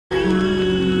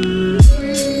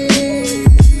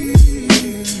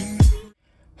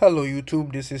Hello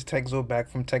YouTube, this is Techzo back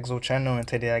from Techzo channel, and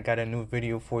today I got a new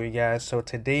video for you guys. So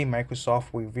today Microsoft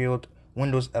revealed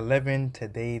Windows 11.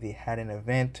 Today they had an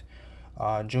event,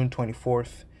 June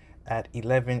 24th at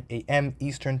 11 a.m.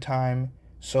 Eastern time.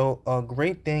 So a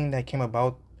great thing that came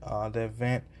about the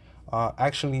event.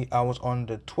 Actually, I was on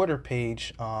the Twitter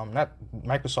page, not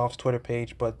Microsoft's Twitter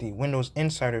page, but the Windows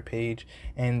Insider page,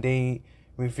 and they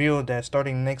revealed that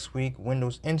starting next week,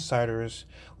 Windows insiders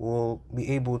will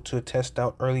be able to test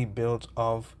out early builds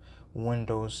of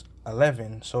Windows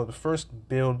 11. So the first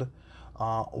build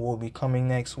will be coming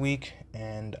next week,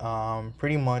 and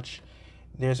pretty much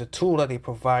there's a tool that they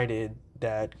provided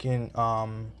that can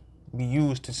be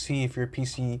used to see if your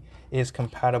PC is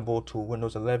compatible to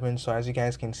Windows 11. So as you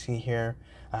guys can see here,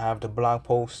 I have the blog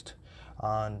post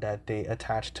that they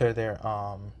attached to their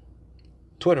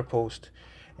Twitter post,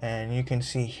 and you can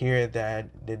see here that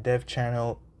the dev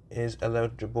channel is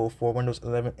eligible for Windows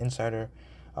 11 Insider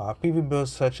preview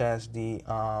builds such as the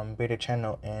beta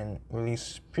channel and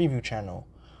release preview channel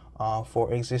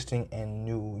for existing and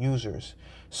new users.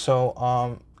 So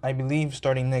I believe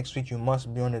starting next week you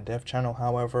must be on the dev channel,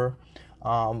 however,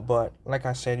 but like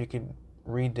I said, you could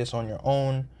read this on your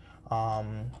own,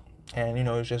 and you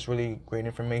know, it's just really great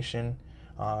information.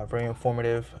 Very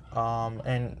informative,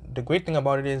 and the great thing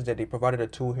about it is that they provided a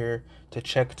tool here to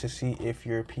check to see if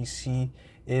your PC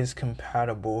is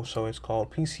compatible. So it's called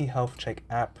PC Health Check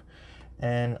app,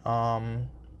 and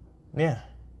yeah,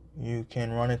 you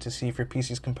can run it to see if your PC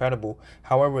is compatible.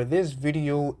 However, this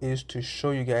video is to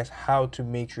show you guys how to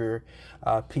make your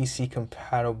PC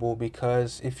compatible,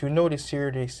 because if you notice here,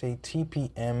 they say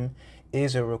TPM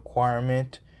is a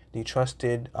requirement, the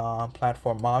trusted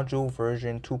platform module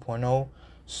version 2.0.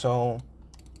 So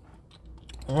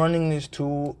running this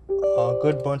tool, a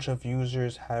good bunch of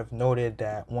users have noted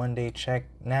that when they check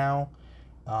now,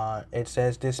 it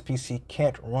says this PC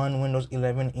can't run Windows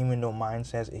 11, even though mine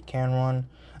says it can run.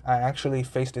 I actually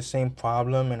faced the same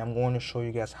problem, and I'm going to show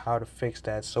you guys how to fix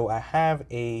that. So I have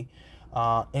a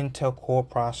Intel Core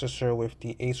processor with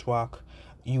the AsROCK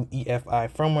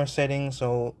UEFI firmware setting.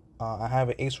 So I have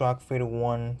an AsRock Fatal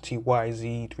 1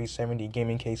 TYZ 370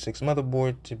 Gaming K6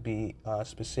 motherboard to be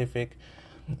specific,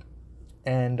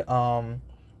 and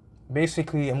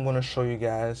basically I'm going to show you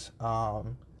guys how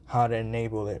to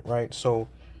enable it, right? So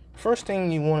first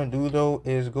thing you want to do though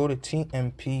is go to tmp.msc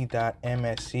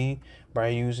by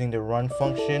using the run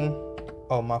function.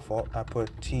 Oh, my fault, I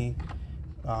put MP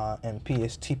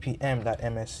is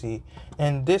tpm.msc,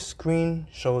 and this screen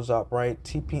shows up, right?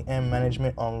 TPM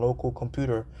management on local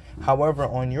computer. However,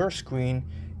 on your screen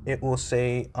it will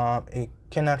say it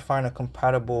cannot find a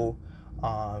compatible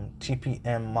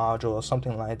TPM module or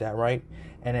something like that, right?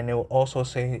 And then it will also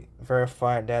say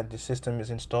verify that the system is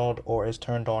installed or is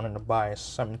turned on in the BIOS,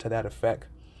 something to that effect.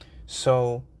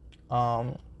 So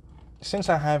since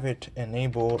I have it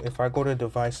enabled, if I go to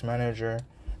device manager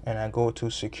and I go to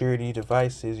security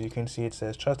devices, you can see it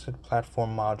says trusted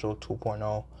platform module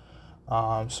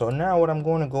 2.0. So now what I'm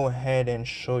going to go ahead and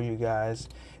show you guys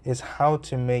is how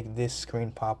to make this screen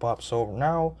pop up. So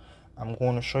now I'm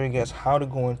going to show you guys how to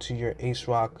go into your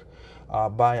AsRock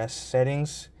BIOS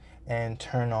settings and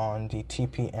turn on the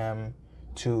TPM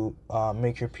to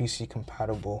make your PC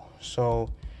compatible. So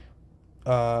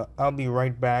I'll be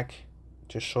right back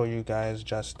to show you guys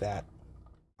just that.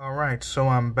 Alright, so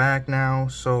I'm back now.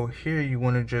 So here you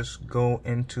want to just go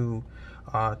into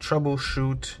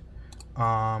troubleshoot,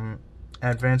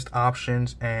 advanced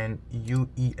options, and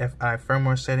UEFI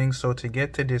firmware settings. So to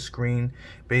get to this screen,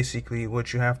 basically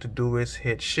what you have to do is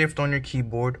hit shift on your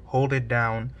keyboard, hold it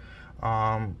down,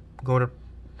 go to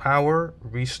power,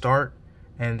 restart,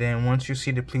 and then once you see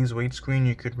the please wait screen,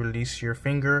 you could release your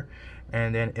finger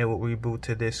and then it will reboot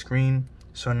to this screen.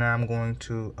 So now I'm going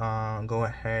to go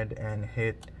ahead and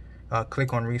hit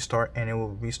click on restart, and it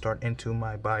will restart into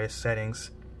my BIOS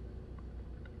settings.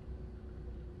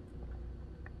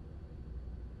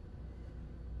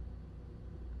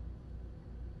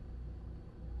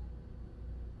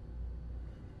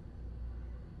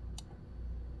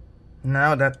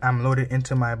 Now that I'm loaded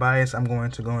into my BIOS, I'm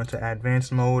going to go into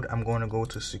advanced mode. I'm going to go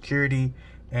to security,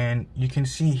 and you can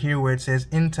see here where it says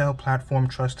Intel Platform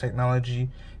Trust Technology.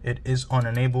 It is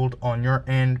unenabled on your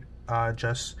end.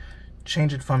 Just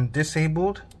change it from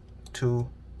disabled to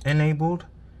enabled,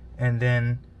 and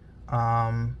then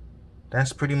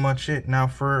that's pretty much it. Now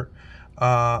for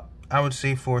I would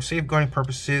say for safeguarding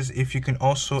purposes, if you can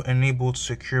also enable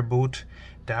secure boot,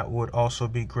 that would also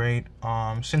be great.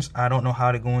 Since I don't know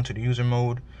how to go into the user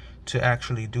mode to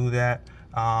actually do that,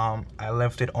 I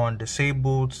left it on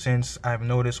disabled, since I've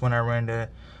noticed when I ran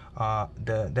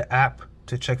the app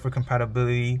to check for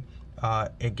compatibility,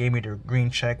 it gave me the green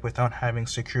check without having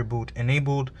secure boot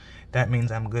enabled. That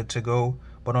means I'm good to go.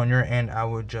 But on your end, I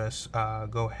would just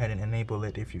go ahead and enable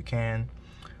it if you can.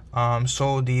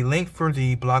 So the link for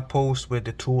the blog post with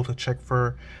the tool to check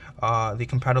for the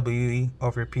compatibility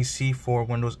of your PC for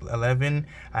Windows 11,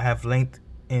 I have linked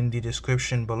in the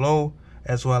description below,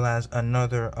 as well as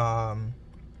another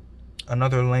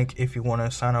link if you want to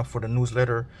sign up for the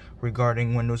newsletter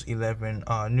regarding Windows 11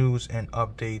 news and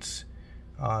updates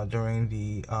during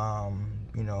the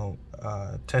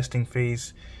testing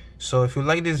phase. So if you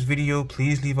like this video,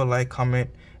 please leave a like, comment,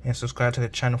 and subscribe to the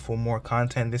channel for more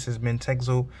content. This has been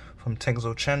TechZo from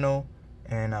TechZo channel,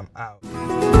 and I'm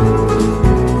out.